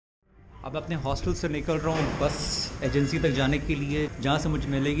अब अपने हॉस्टल से निकल रहा हूँ बस एजेंसी तक जाने के लिए, जहाँ से मुझे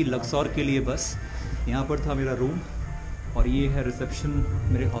मिलेगी लक्सौर के लिए बस। यहाँ पर था मेरा रूम और ये है रिसेप्शन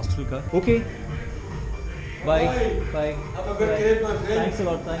मेरे हॉस्टल का। Okay bye bye, thanks a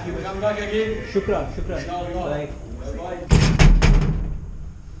lot, thank you, शुक्रिया शुक्रिया, बाय।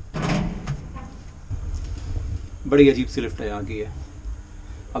 बड़ी अजीब सी लिफ्ट है यहाँ की है।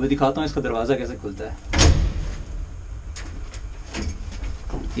 अभी दिखाता हूँ इसका दरवाज़ा कैसे खुलता है।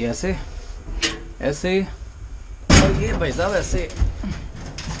 ये ऐसे ऐसे और ये भाई साहब ऐसे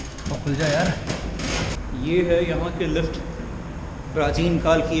और खुल जाए यार। ये है यहाँ के लिफ्ट, प्राचीन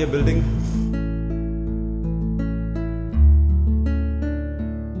काल की ये बिल्डिंग।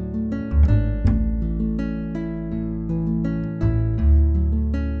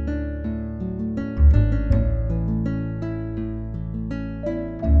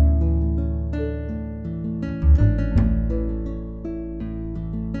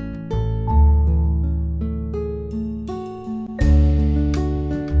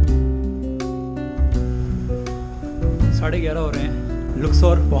 साढ़े 11 हो रहे हैं।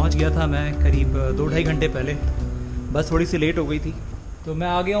 लुक्सौर पहुंच गया था मैं करीब 2-2.5 घंटे पहले, बस थोड़ी सी लेट हो गई थी तो मैं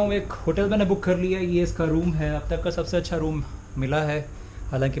आ गया हूँ। एक होटल मैंने बुक कर लिया, ये इसका रूम है, अब तक का सबसे अच्छा रूम मिला है।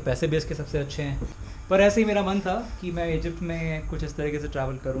 हालांकि पैसे भी इसके सबसे अच्छे हैं, पर ऐसे ही मेरा मन था कि मैं इजिप्ट में कुछ इस तरीके से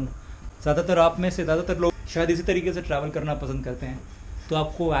ट्रैवल करूँ। ज़्यादातर आप में से ज़्यादातर लोग शायद इसी तरीके से ट्रैवल करना पसंद करते हैं, तो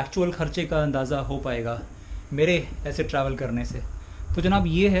आपको एक्चुअल खर्चे का अंदाज़ा हो पाएगा मेरे ऐसे ट्रैवल करने से। तो जनाब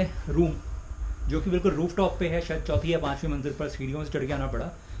ये है रूम, जो कि बिल्कुल रूफ टॉप पे है, शायद 4th या 5वीं मंजिल पर, सीढ़ियों से चढ़ के आना पड़ा।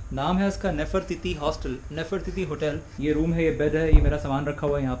 नाम है इसका नेफरतिती हॉस्टल, नेफरतिती होटल। ये रूम है, ये बेड है, ये मेरा सामान रखा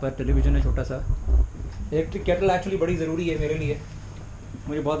हुआ है यहाँ पर, टेलीविज़न है छोटा सा। इलेक्ट्रिक केटल एक्चुअली बड़ी ज़रूरी है मेरे लिए,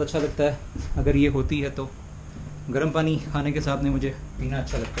 मुझे बहुत अच्छा लगता है अगर ये होती है तो। गर्म पानी खाने के साथ में मुझे पीना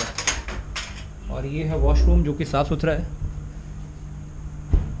अच्छा लगता है। और ये है वॉशरूम जो कि साफ़ सुथरा है।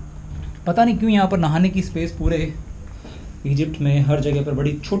 पता नहीं क्यों यहाँ पर नहाने की स्पेस पूरे इजिप्ट में हर जगह पर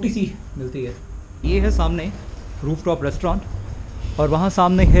बड़ी छोटी सी मिलती है। ये है सामने रूफ टॉप रेस्टोरेंट और वहाँ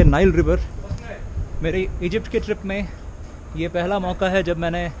सामने है नाइल रिवर। मेरे इजिप्ट के ट्रिप में ये पहला मौका है जब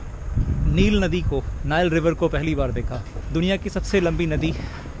मैंने नील नदी को, नाइल रिवर को पहली बार देखा। दुनिया की सबसे लंबी नदी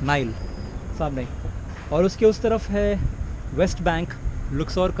नाइल सामने, और उसके उस तरफ है वेस्ट बैंक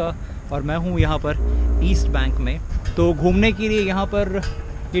लुक्सौर का, और मैं हूँ यहाँ पर ईस्ट बैंक में। तो घूमने के लिए यहाँ पर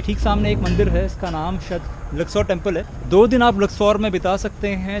ये ठीक सामने एक मंदिर है, इसका नाम शायद लक्सौर टेम्पल है। 2 दिन आप लक्सौर में बिता सकते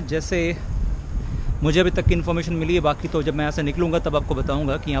हैं, जैसे मुझे अभी तक की इन्फॉर्मेशन मिली है। बाकी तो जब मैं यहाँ से निकलूँगा तब आपको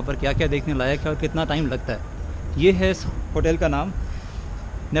बताऊँगा कि यहाँ पर क्या क्या देखने लायक है और कितना टाइम लगता है। ये है इस होटल का नाम,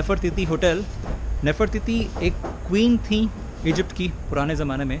 नेफरतिती होटल। नेफरतिती एक क्वीन थी इजिप्ट की पुराने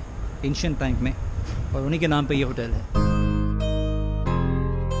ज़माने में, एंशिएंट टाइम में, और उन्हीं के नाम पे ये होटल है।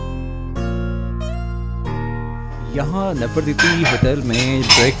 यहाँ नेफरतिती होटल में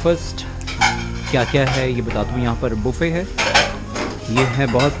ब्रेकफास्ट क्या क्या है ये बता दूँ। यहाँ पर बुफ़े है, ये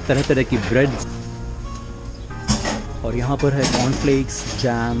है बहुत तरह तरह की ब्रेड्स, और यहाँ पर है कॉर्नफ्लेक्स,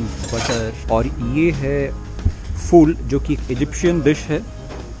 जैम, बटर, और ये है फूल जो कि इजिप्शियन डिश है।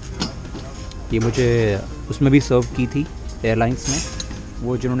 ये मुझे उसमें भी सर्व की थी एयरलाइंस में।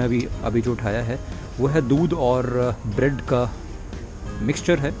 वो जिन्होंने अभी जो उठाया है वो है दूध और ब्रेड का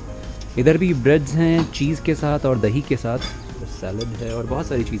मिक्सचर है। इधर भी ब्रेड्स हैं चीज़ के साथ और दही के साथ, सैलड है और बहुत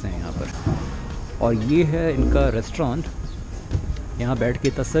सारी चीज़ें हैं यहाँ पर। और ये है इनका रेस्टोरेंट, यहाँ बैठ के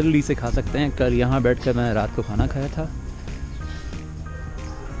तसल्ली से खा सकते हैं। कल यहाँ बैठ कर मैं रात को खाना खाया था।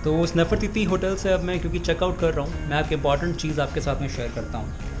 तो उस नेफरतिती होटल से अब मैं क्योंकि चेकआउट कर रहा हूँ, मैं आपकी इंपॉर्टेंट चीज़ आपके साथ में शेयर करता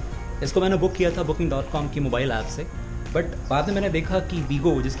हूँ। इसको मैंने बुक किया था booking.com की मोबाइल ऐप से, बट बाद में मैंने देखा कि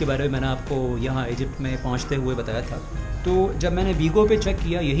वीगो, जिसके बारे में मैंने आपको यहाँ इजिप्ट में पहुँचते हुए बताया था, तो जब मैंने वीगो पे चेक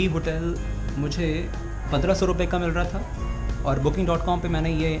किया यही होटल मुझे 1500 रुपये का मिल रहा था, और booking.com पे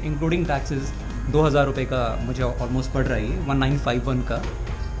मैंने ये इंक्लूडिंग टैक्सेस 2000 रुपये का मुझे ऑलमोस्ट पड़ रहा है, 1951 का।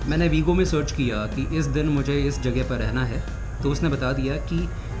 मैंने वीगो में सर्च किया कि इस दिन मुझे इस जगह पर रहना है, तो उसने बता दिया कि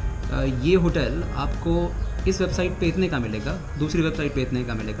ये होटल आपको इस वेबसाइट पे इतने का मिलेगा, दूसरी वेबसाइट पे इतने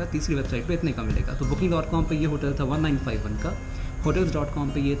का मिलेगा, तीसरी वेबसाइट पे इतने का मिलेगा। तो booking.com पे ये होटल था 1951 का,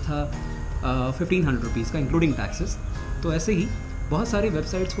 hotels.com पे ये था 1500 रुपीज़ का इंक्लूडिंग टैक्सेस। तो ऐसे ही बहुत सारे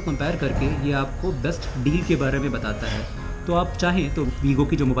वेबसाइट्स को कंपेयर करके ये आपको बेस्ट डील के बारे में बताता है। तो आप चाहें तो वीगो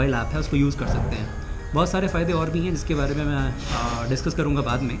की जो मोबाइल ऐप है उसको यूज़ कर सकते हैं। बहुत सारे फ़ायदे और भी हैं जिसके बारे में मैं डिस्कस करूंगा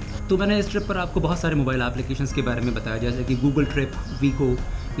बाद में। तो मैंने इस ट्रिप पर आपको बहुत सारे मोबाइल एप्लीकेशंस के बारे में बताया, जैसे कि गूगल ट्रिप, वीगो,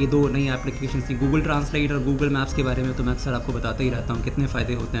 ये 2 नई एप्लीकेशंस थी। गूगल ट्रांसलेट और गूगल मैप्स के बारे में तो मैं अक्सर आपको बताता ही रहता हूँ कितने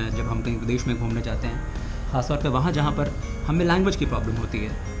फ़ायदे होते हैं जब हम कहीं विदेश में घूमने जाते हैं, ख़ासतौर पर वहाँ जहाँ पर हमें लैंग्वेज की प्रॉब्लम होती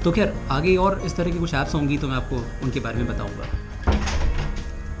है। तो खैर आगे और इस तरह की कुछ ऐप्स होंगी तो मैं आपको उनके बारे में बताऊँगा।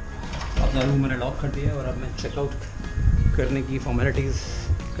 अपना रूम मैंने लॉक कर दिया और अब मैं चेकआउट करने की फॉर्मेलिटीज़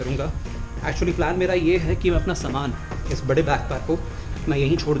करूँगा। एक्चुअली प्लान मेरा ये है कि मैं अपना सामान, इस बड़े बैकपैक को मैं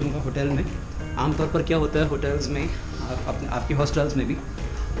यहीं छोड़ दूँगा होटल में। आमतौर पर क्या होता है होटल्स में, अपने आपके हॉस्टल्स में भी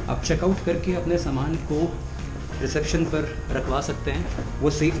आप चेकआउट करके अपने सामान को रिसेप्शन पर रखवा सकते हैं, वो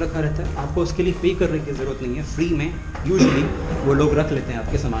सेफ़ रखा रहता है, आपको उसके लिए पे करने की ज़रूरत नहीं है। फ्री में यूजुअली वो लोग रख लेते हैं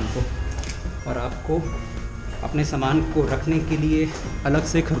आपके सामान को, और आपको अपने सामान को रखने के लिए अलग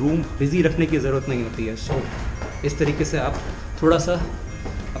से एक रूम बिज़ी रखने की ज़रूरत नहीं होती है। सो इस तरीके से आप थोड़ा सा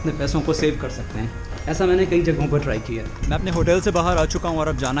अपने पैसों को सेव कर सकते हैं। ऐसा मैंने कई जगहों पर ट्राई किया है। मैं अपने होटल से बाहर आ चुका हूँ और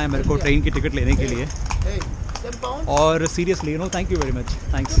अब जाना है मेरे को ट्रेन की टिकट लेने के लिए। और seriously thank you very much,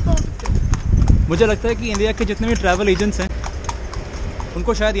 thanks. मुझे लगता है कि इंडिया के जितने भी ट्रैवल एजेंट्स हैं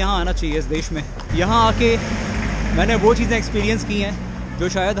उनको शायद यहाँ आना चाहिए इस देश में। यहाँ आके मैंने वो चीज़ें एक्सपीरियंस की हैं जो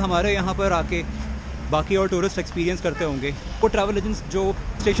शायद हमारे यहाँ पर आके बाकी और टूरिस्ट एक्सपीरियंस करते होंगे। वो ट्रैवल एजेंट्स जो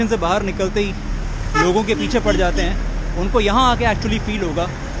स्टेशन से बाहर निकलते ही लोगों के पीछे पड़ जाते हैं, उनको यहाँ आके एक्चुअली फ़ील होगा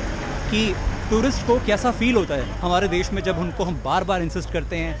कि टूरिस्ट को कैसा फ़ील होता है हमारे देश में जब उनको हम बार बार इंसिस्ट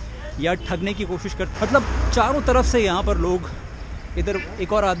करते हैं या ठगने की कोशिश करते। मतलब चारों तरफ से यहाँ पर लोग, इधर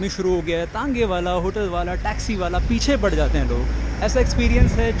एक और आदमी शुरू हो गया है, तांगे वाला, होटल वाला, टैक्सी वाला, पीछे पड़ जाते हैं लोग। ऐसा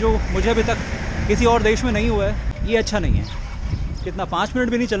एक्सपीरियंस है जो मुझे अभी तक किसी और देश में नहीं हुआ है। ये अच्छा नहीं है। कितना 5 मिनट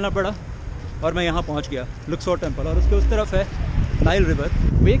भी नहीं चलना पड़ा और मैं यहाँ पहुँच गया, लुक्सोर टेम्पल। और उसके उस तरफ है Nile river.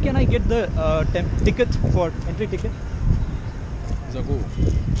 Way can I get the ticket for entry ticket?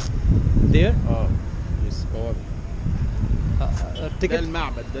 There? يس بوابة. ده ticket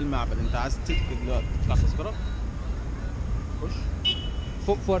المعبد انت عايز تيجي دلوقتي تدفع تذكرة؟ خش.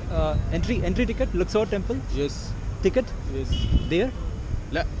 for entry ticket Luxor temple يس ticket يس. there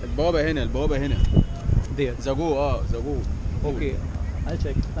لا البوابة هنا there زاجو. okay I'll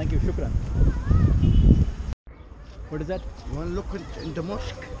check, thank you, shukran. What is that? You want to look in the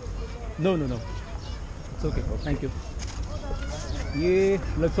mosque? No it's okay, thank you. ये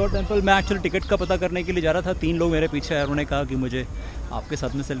लक्सोर temple, मैं actually ticket का पता करने के लिए जा रहा था। 3 लोग मेरे पीछे आए, उन्होंने कहा कि मुझे आपके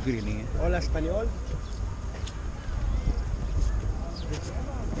साथ में सेल्फी लेनी है। Hola español.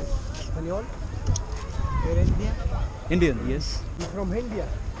 Español. You're Indian? Indian, yes. You from India?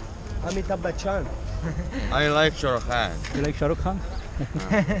 Amitabh Bachchan. I like Shah Rukh Khan. You like Shah Rukh Khan?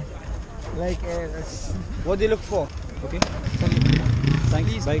 Like, what do you look for? Okay.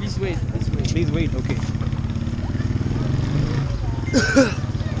 Thanks. Bye. Please wait. Okay.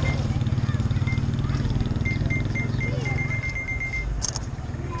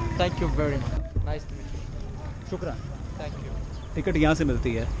 Thank you very much. Nice to meet you. शुक्रान। Thank you. Ticket यहाँ से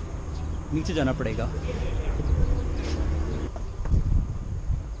मिलती है, नीचे जाना पड़ेगा।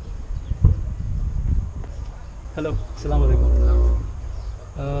 Hello, अस्सलाम वालेकुम।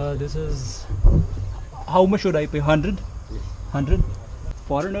 This is how much should I पे? 100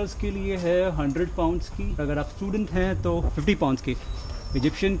 फॉरेनर्स के लिए है 100 पाउंड्स की। अगर आप स्टूडेंट हैं तो 50 पाउंड्स की।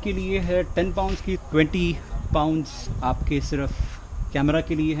 इजिप्शियन के लिए है 10 पाउंड्स की। 20 पाउंड्स आपके सिर्फ कैमरा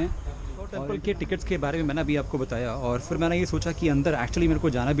के लिए हैं। टेम्पल के टिकट्स के बारे में मैंने अभी आपको बताया, और फिर मैंने ये सोचा कि अंदर एक्चुअली मेरे को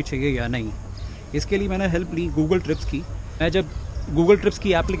जाना भी चाहिए या नहीं। इसके लिए मैंने हेल्प ली गूगल ट्रिप्स की। मैं जब गूगल ट्रिप्स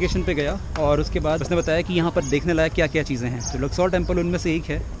की एप्लीकेशन पे गया और उसके बाद उसने बताया कि यहाँ पर देखने लायक क्या क्या चीज़ें हैं, तो लक्सोर टेम्पल उनमें से एक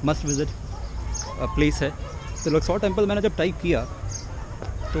है, मस्ट विजिट प्लेस है। तो लक्सोर टेम्पल मैंने जब टाइप किया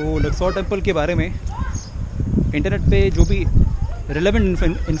तो लक्सोर टेम्पल के बारे में इंटरनेट पे जो भी रिलेवेंट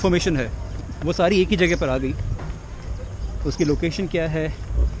इन्फॉर्मेशन है वो सारी एक ही जगह पर आ गई। उसकी लोकेशन क्या है,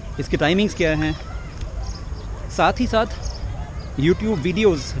 इसकी टाइमिंग्स क्या हैं, साथ ही साथ यूट्यूब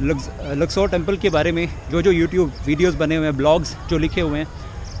वीडियोस लक्सोर टेम्पल के बारे में जो यूट्यूब वीडियोस बने हुए हैं, ब्लॉग्स जो लिखे हुए हैं,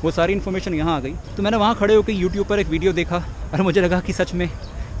 वो सारी इन्फॉर्मेशन यहाँ आ गई। तो मैंने वहाँ खड़े होकर यूट्यूब पर एक वीडियो देखा और मुझे लगा कि सच में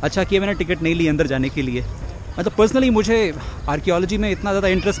अच्छा किया मैंने टिकट नहीं ली अंदर जाने के लिए। मतलब पर्सनली मुझे आर्कियोलॉजी में इतना ज़्यादा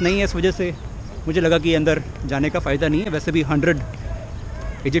इंटरेस्ट नहीं है, इस वजह से मुझे लगा कि अंदर जाने का फ़ायदा नहीं है। वैसे भी 100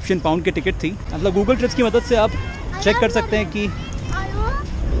 इजिप्शियन पाउंड की टिकट थी। मतलब गूगल ट्रिप्स की मदद से आप चेक कर सकते हैं कि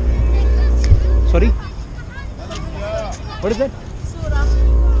सॉरी व्हाट इज दैट?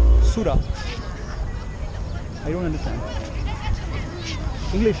 सूरा। I don't understand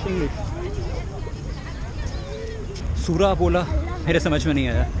English. सूरा बोला, मेरे समझ में नहीं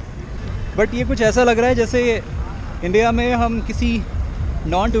आया। बट ये कुछ ऐसा लग रहा है जैसे इंडिया में हम किसी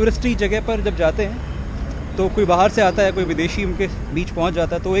नॉन टूरिस्टी जगह पर जब जाते हैं तो कोई बाहर से आता है, कोई विदेशी उनके बीच पहुंच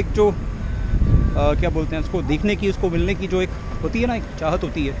जाता है, तो एक जो क्या बोलते हैं उसको, देखने की, उसको मिलने की जो एक होती है ना, एक चाहत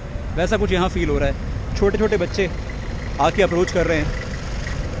होती है, वैसा कुछ यहाँ फील हो रहा है। छोटे छोटे बच्चे आके अप्रोच कर रहे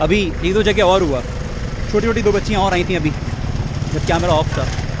हैं। अभी 1-2 जगह और हुआ, छोटी छोटी 2 बच्चियाँ और आई थी अभी जब कैमरा ऑफ था।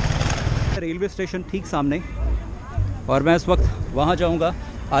 रेलवे स्टेशन ठीक सामने, और मैं इस वक्त वहाँ जाऊँगा।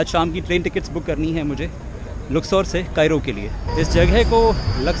 आज शाम की ट्रेन टिकट्स बुक करनी है मुझे लुक्सोर से कायरो के लिए। इस जगह को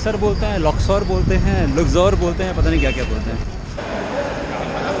लक्सर बोलते हैं, लक्सोर बोलते हैं, लुक्सोर बोलते हैं, पता नहीं क्या क्या बोलते हैं।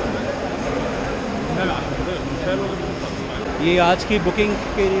 ये आज की बुकिंग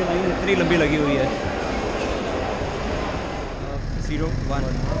के लिए लाइन इतनी लंबी लगी हुई है। 01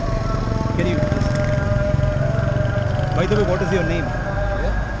 can you by the way what is your name?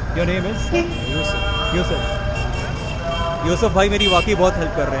 Your name is Yusuf भाई मेरी वाकई बहुत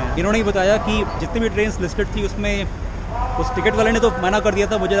हेल्प कर रहे हैं। इन्होंने ही बताया कि जितनी भी ट्रेन्स लिस्टेड थी उसमें उस टिकट वाले ने तो मना कर दिया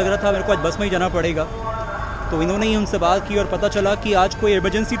था, मुझे लग रहा था मेरे को आज बस में ही जाना पड़ेगा। तो इन्होंने ही उनसे बात की और पता चला कि आज कोई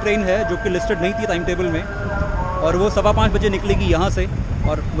इमरजेंसी ट्रेन है जो कि लिस्टेड नहीं थी टाइम टेबल में, और वो 5:15 बजे निकलेगी यहाँ से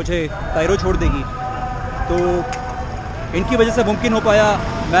और मुझे कायरो छोड़ देगी। तो इनकी वजह से मुमकिन हो पाया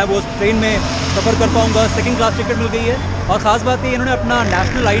मैं वो ट्रेन में सफ़र कर पाऊँगा। सेकंड क्लास टिकट मिल गई है और ख़ास बात है इन्होंने अपना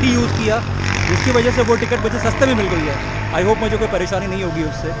नेशनल ID यूज़ किया, जिसकी वजह से वो टिकट मुझे सस्ते में मिल गई है। आई होप मुझे कोई परेशानी नहीं होगी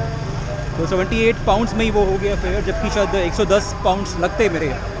उससे। तो 78 पाउंड्स में ही वो हो गया फेयर, जबकि शायद 110 पाउंड्स लगते मेरे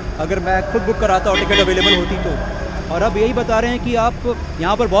अगर मैं खुद बुक कराता और टिकट अवेलेबल होती तो। और अब यही बता रहे हैं कि आप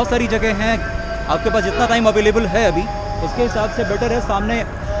यहाँ पर बहुत सारी जगह हैं, आपके पास जितना टाइम अवेलेबल है अभी उसके हिसाब से बेटर है सामने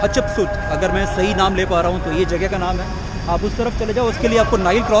हचपसुत, अगर मैं सही नाम ले पा रहा हूँ तो ये जगह का नाम है, आप उस तरफ चले जाओ। उसके लिए आपको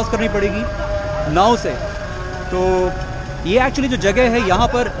नाइल क्रॉस करनी पड़ेगी नाव से। तो ये एक्चुअली जो जगह है यहाँ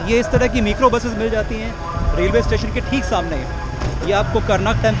पर ये इस तरह की मिक्रो बसेस मिल जाती हैं रेलवे स्टेशन के ठीक सामने। ये आपको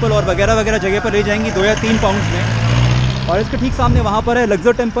कर्नाक टेम्पल और वगैरह वगैरह जगह पर ले जाएंगी 2 या 3 पाउंड्स में। और इसके ठीक सामने वहाँ पर है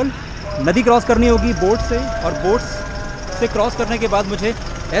लक्सर टेम्पल। नदी क्रॉस करनी होगी बोट से, और बोट्स से क्रॉस करने के बाद मुझे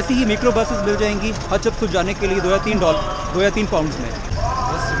ऐसी ही मिक्रो बसेस मिल जाएंगी हचपसुत जाने के लिए 2 या 3 पाउंड्स में।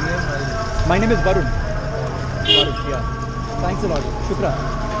 My name is Varun. Thanks a lot, शुक्रिया,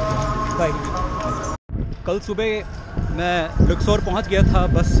 बाय। कल सुबह मैं लक्सोर पहुंच गया था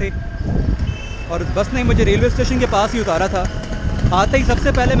बस से, और बस ने मुझे रेलवे स्टेशन के पास ही उतारा था। आते ही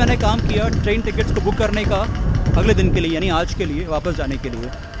सबसे पहले मैंने काम किया ट्रेन टिकट्स को बुक करने का अगले दिन के लिए, यानी आज के लिए वापस जाने के लिए।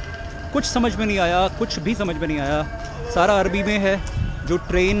 कुछ समझ में नहीं आया, कुछ भी समझ में नहीं आया, सारा अरबी में है। जो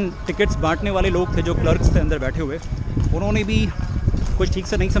ट्रेन टिकट्स बांटने वाले लोग थे, जो क्लर्क्स थे अंदर बैठे हुए, उन्होंने भी कुछ ठीक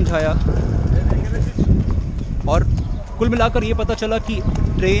से नहीं समझाया। और कुल मिलाकर ये पता चला कि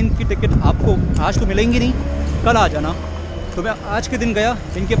ट्रेन की टिकट आपको आज तो मिलेंगी नहीं, कल आ जाना। तो मैं आज के दिन गया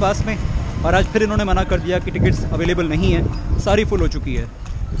इनके पास में, और आज फिर इन्होंने मना कर दिया कि टिकट्स अवेलेबल नहीं है, सारी फुल हो चुकी है।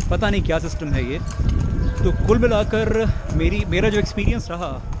 पता नहीं क्या सिस्टम है ये। तो कुल मिलाकर मेरा जो एक्सपीरियंस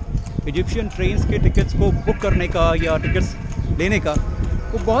रहा इजिप्शियन ट्रेन्स के टिकट्स को बुक करने का या टिकट्स लेने का,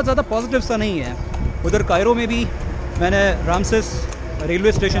 वो बहुत ज़्यादा पॉजिटिव सा नहीं है। उधर कायरो में भी मैंने रामसेस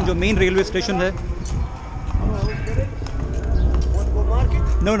रेलवे स्टेशन, जो मेन रेलवे स्टेशन है,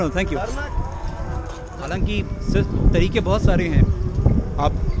 नो थैंक यू। हालांकि तरीके बहुत सारे हैं।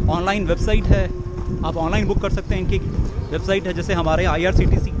 आप ऑनलाइन वेबसाइट है, आप ऑनलाइन बुक कर सकते हैं। इनकी वेबसाइट है, जैसे हमारे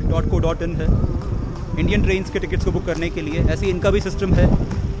irctc.co.in है इंडियन ट्रेन्स के टिकट्स को बुक करने के लिए। ऐसे इनका भी सिस्टम है,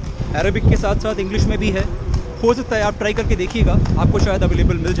 अरबिक के साथ साथ इंग्लिश में भी है। हो सकता है आप ट्राई करके देखिएगा, आपको शायद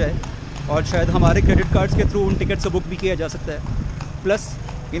अवेलेबल मिल जाए, और शायद हमारे क्रेडिट कार्ड्स के थ्रू उन टिकट्स को बुक भी किया जा सकता है। प्लस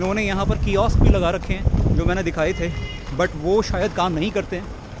इन्होंने यहाँ पर कियोस्क भी लगा रखे हैं जो मैंने दिखाए थे, बट वो शायद काम नहीं करते हैं।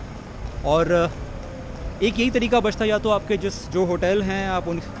 और एक यही तरीका बचता, या तो आपके जो होटल हैं आप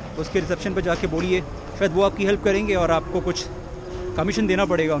उसके रिसेप्शन पर जाके बोलिए, शायद वो आपकी हेल्प करेंगे और आपको कुछ कमीशन देना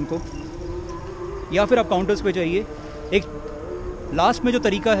पड़ेगा उनको, या फिर आप काउंटर्स पे जाइए। एक लास्ट में जो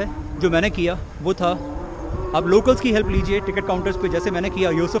तरीका है जो मैंने किया वो था, आप लोकल्स की हेल्प लीजिए टिकट काउंटर्स पे, जैसे मैंने किया।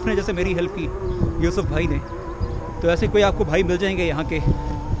 यूसुफ ने जैसे मेरी हेल्प की, यूसुफ भाई ने, तो ऐसे कोई आपको भाई मिल जाएंगे यहाँ के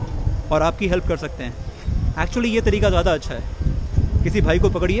और आपकी हेल्प कर सकते हैं। एक्चुअली ये तरीका ज़्यादा अच्छा है, किसी भाई को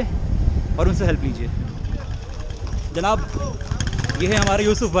पकड़िए और उनसे हेल्प लीजिए। जनाब, ये है हमारे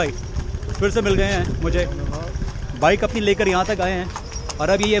यूसुफ भाई, फिर से मिल गए हैं मुझे। बाइक अपनी लेकर यहाँ तक आए हैं, और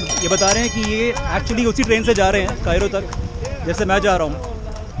अब ये बता रहे हैं कि ये एक्चुअली उसी ट्रेन से जा रहे हैं कायरो तक, जैसे मैं जा रहा हूँ,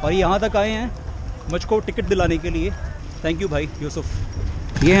 और ये यहाँ तक आए हैं मुझको टिकट दिलाने के लिए। थैंक यू भाई यूसुफ।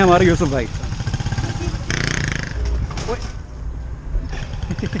 ये है हमारे यूसुफ भाई।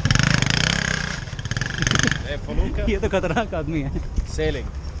 ये तो खतरनाक आदमी है। Sailing.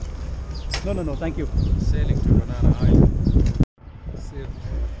 No thank you. Sailing to Banana Island.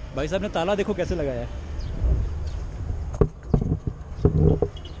 भाई साहब ने ताला देखो कैसे लगाया है,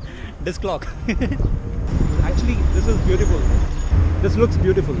 disc lock. Actually this is beautiful, this looks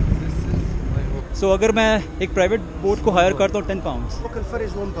beautiful. सो अगर मैं एक प्राइवेट बोट को हायर करता हूँ 10 pounds, Local ferry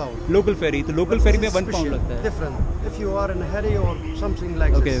is £1. Local फेरी, तो लोकल फेरी में 1 पाउंड Special, लगता है। different. If you are in a hurry or something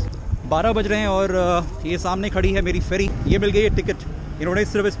like okay, this. 12 बज रहे हैं और ये सामने खड़ी है मेरी फेरी। ये मिल गई है टिकट, इन्होंने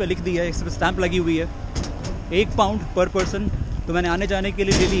सिर्फ इस पर लिख दिया है, इस पर स्टैंप लगी हुई है, 1 पाउंड पर पर्सन। तो मैंने आने जाने के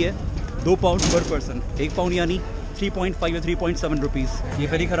लिए ले ली है 2 पाउंड पर पर्सन, 1 पाउंड यानी 3.5 या 3.7 रुपीज़। ये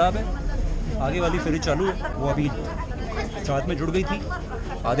फेरी ख़राब है, आगे वाली फेरी चालू है, वो अभी साथ में जुड़ गई थी,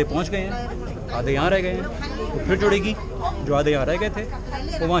 आधे पहुंच गए हैं, आधे यहाँ रह गए हैं, तो फिर जुड़ेगी, जो आधे यहाँ रह गए थे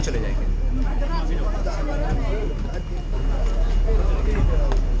वो वहाँ चले जाएंगे।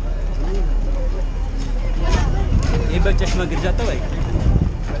 एक बार चश्मा गिर जाता भाई।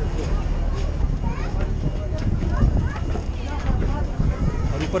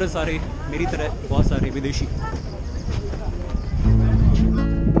 और ऊपर सारे मेरी तरह बहुत सारे विदेशी।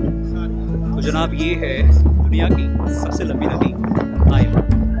 तो जनाब ये है दुनिया की सबसे लंबी नदी नाइल।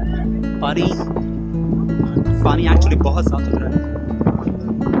 पानी एक्चुअली बहुत साफ सुथरा है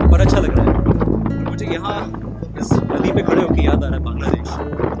और अच्छा लग रहा है मुझे। यहाँ इस नदी पे खड़े होकर याद आ रहा है बांग्लादेश,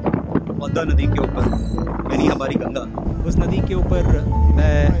 पद्मा नदी के ऊपर, यानी हमारी गंगा। उस नदी के ऊपर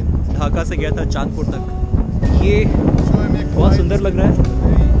मैं ढाका से गया था चांदपुर तक। ये बहुत सुंदर लग रहा है।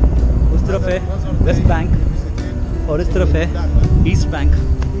 उस तरफ है वेस्ट बैंक और इस तरफ है ईस्ट बैंक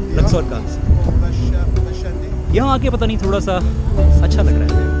लक्सोर का। यहाँ आके पता नहीं थोड़ा सा अच्छा लग रहा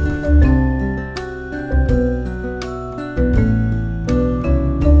है।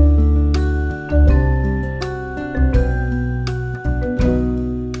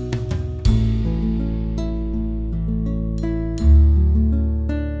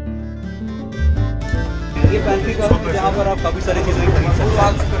 ये पैंट्री का जहाँ पर आप काफ़ी सारी चीज़ें खरीद सकते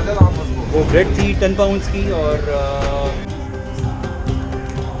हैं। वो ब्रेड थी 10 पाउंड्स की और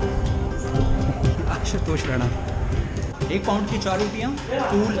आशुतोष राणा 1 पाउंड की 4 रोटियाँ,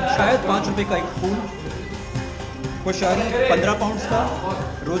 फूल शायद 5 रुपये का एक फूल, कोशारी 15 पाउंड्स का,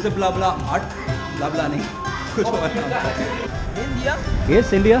 रोज़े ब्लाबला 8 ब्लाबला नहीं कुछ और। India?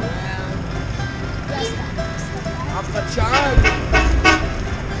 Yes India.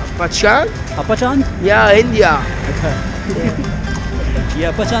 अपचान? Yeah, India. ये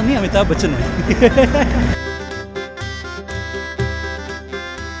अपचान नहीं, अमिताभ बच्चन है।